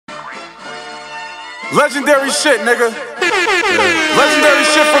Legendary shit, nigga. Legendary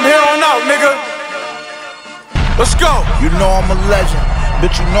shit from here on out, nigga. Let's go. You know I'm a legend.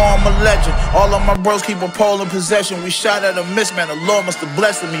 Bitch, you know I'm a legend. All of my bros keep a pole in possession. We shot at a miss, man. The Lord must have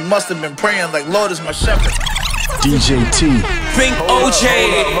blessed him. He must have been praying like, Lord is my shepherd. DJ T. Pink OJ.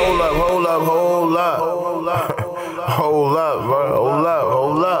 Hold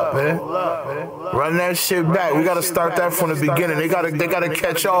up, man. Run that shit back. We gotta start that from the beginning. They gotta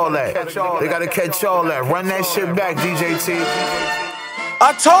catch all that. They gotta catch all that. Run that shit back, DJ T.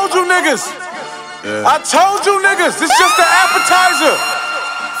 I told you niggas. I told you niggas. This is just an appetizer.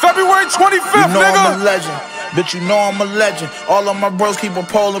 February 25th, you know nigga. I'm a legend. Bitch, you know I'm a legend. All of my bros keep a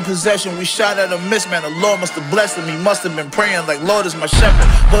pole in possession. We shot at a miss, man. The Lord must have blessed him. He must have been praying like, Lord is my shepherd.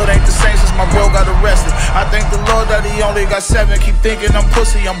 Hood ain't the same since my bro got arrested. I thank the Lord that he only got 7. Keep thinking I'm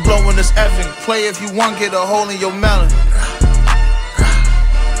pussy, I'm blowing this effing. Play if you want, get a hole in your melon.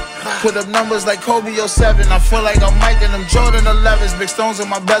 Put up numbers like Kobe 07. I feel like I'm Mike and them Jordan 11s. Big stones in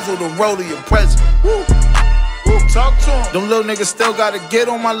my bezel, the road to your present. Woo. Talk to them. Them little niggas still gotta get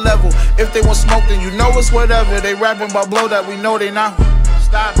on my level. If they want smoke, then you know it's whatever. They rapping about blow that we know they not.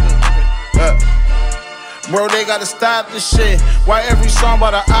 Stop it. Bro, they gotta stop this shit. Why every song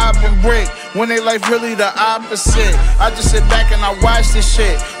about an op and brick when they life really the opposite? I just sit back and I watch this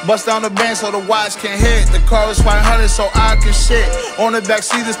shit. Bust down the band so the watch can hit. The car is 500 so I can shit. On the back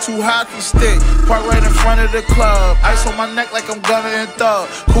seat is 2 hockey stick. Park right in front of the club. Ice on my neck like I'm Gunna and Thug.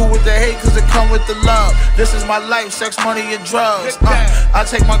 Cool with the hate cause it come with the love. This is my life, sex, money, and drugs. I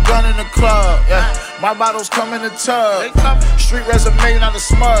take my gun in the club. Yeah. My bottles come in the tub. Street resume, not a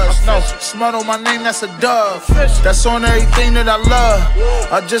smudge. No, smut on my name, that's a dub. That's on everything that I love.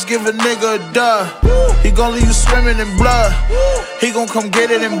 I just give a nigga a dub. He gon' leave you swimming in blood. He gon' come get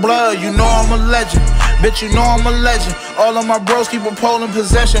it in blood. You know I'm a legend. Bitch, you know I'm a legend. All of my bros keep a pole in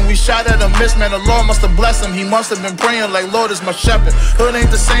possession. We shot at a miss, man. The Lord must have blessed him. He must have been praying like, Lord is my shepherd. Hood ain't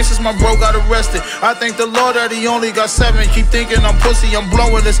the same since my bro got arrested. I thank the Lord that he only got 7. Keep thinking I'm pussy, I'm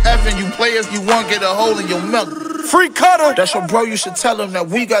blowing this effing. You play if you want, get a hole in your melon. Free cutter. That's your bro, you should tell him that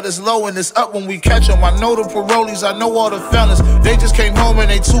we got his low and it's up when we catch him. I know the parolees, I know all the fellas. They just came home and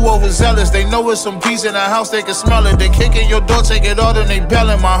they too overzealous. They know it's some peace in the house, they can smell it. They kick in your door, take it all, then they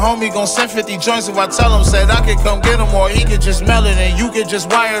bellin'. My homie gon' send 50 joints if I tell him. Said I could come get him or he could just mail it. And you could just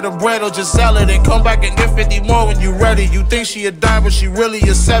wire the bread or just sell it. And come back and get 50 more when you ready. You think she a dime but she really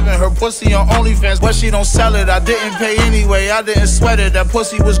a 7. Her pussy on OnlyFans but she don't sell it. I didn't pay anyway, I didn't sweat it. That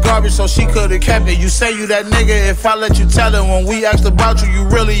pussy was garbage so she could've kept it. You say you that nigga if I let you tell it. When we asked about you, you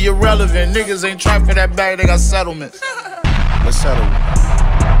really irrelevant. Niggas ain't trying for that bag, they got settlements. Let's settle it.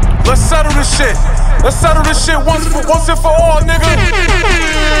 Let's settle this shit. Let's settle this shit once and for all, nigga.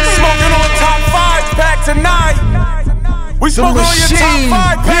 Smoking on top 5 pack tonight. We smoking on your top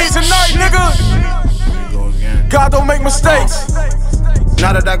 5 pack tonight, nigga. God don't make mistakes.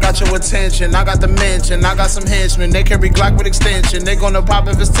 Now that I got your attention, I got the mention, I got some henchmen. They carry Glock with extension, they gonna pop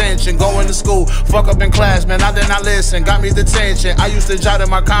if it's tension. Going to school, fuck up in class, man, I did not listen. Got me detention, I used to jot in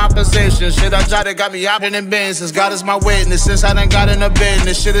my composition. Shit I jotted got me hopping in Benzes. God is my witness, since I done got in the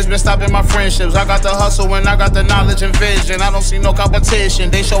business. Shit has been stopping my friendships. I got the hustle and I got the knowledge and vision. I don't see no competition,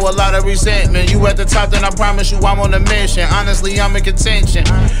 they show a lot of resentment. You at the top, then I promise you I'm on a mission. Honestly, I'm in contention.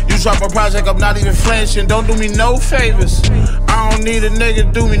 You drop a project, I'm not even flinching. Don't do me no favors. I don't need a nigga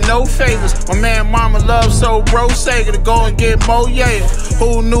do me no favors. My man mama loves so bro Sega to go and get more, yeah.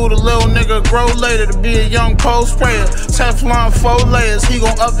 Who knew the little nigga grow later to be a young post player? Teflon 4 layers, he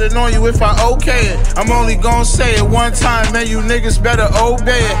gon' up it on you if I okay it. I'm only gon' say it one time, man, you niggas better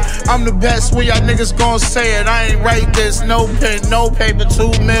obey it. I'm the best, where y'all niggas gon' say it. I ain't write this, no pen, no paper.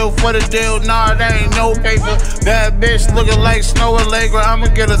 2 mil for the deal, nah, that ain't no paper. Bad bitch looking like Snow Allegra, I'ma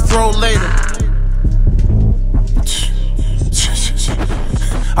get a throw later.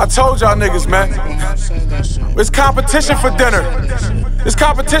 I told y'all niggas, man. It's competition for dinner. It's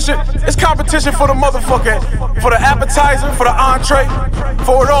competition for the motherfucker. For the appetizer, for the entree,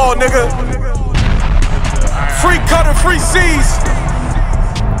 for it all, nigga. Free cutter, free Skeese.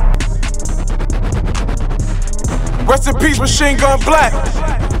 Rest in peace, Machine Gun Black.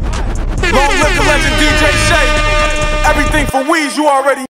 Long live the legend DJ Shay. Everything for Weez, you already